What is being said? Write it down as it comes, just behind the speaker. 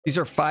These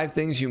are 5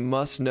 things you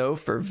must know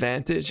for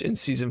Vantage in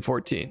Season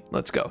 14.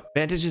 Let's go.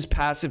 Vantage's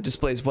passive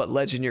displays what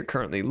legend you're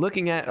currently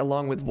looking at,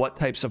 along with what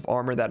types of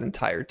armor that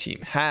entire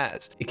team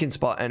has. It can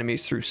spot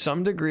enemies through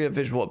some degree of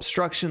visual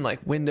obstruction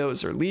like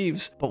windows or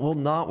leaves, but will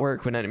not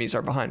work when enemies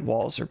are behind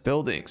walls or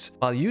buildings.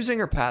 While using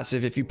her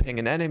passive, if you ping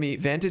an enemy,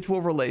 Vantage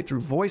will relay through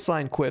voice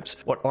line quips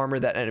what armor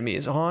that enemy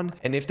is on,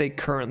 and if they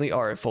currently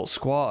are a full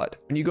squad.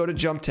 When you go to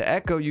jump to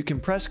echo, you can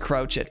press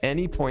crouch at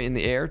any point in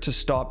the air to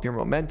stop your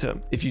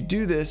momentum. If you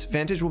do this,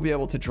 Vantage will be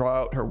able to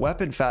draw out her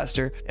weapon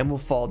faster and will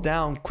fall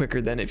down quicker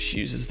than if she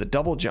uses the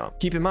double jump.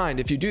 Keep in mind,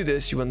 if you do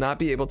this, you will not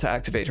be able to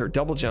activate her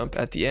double jump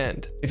at the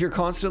end. If you're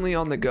constantly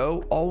on the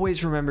go,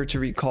 always remember to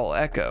recall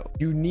echo.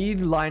 You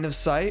need line of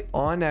sight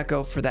on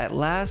echo for that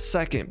last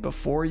second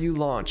before you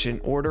launch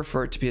in order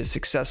for it to be a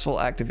successful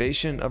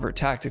activation of her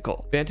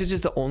tactical. Vantage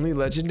is the only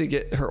legend to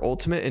get her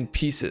ultimate in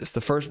pieces.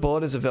 The first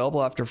bullet is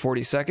available after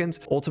 40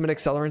 seconds. Ultimate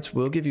accelerants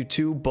will give you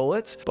 2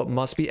 bullets, but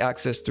must be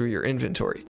accessed through your inventory.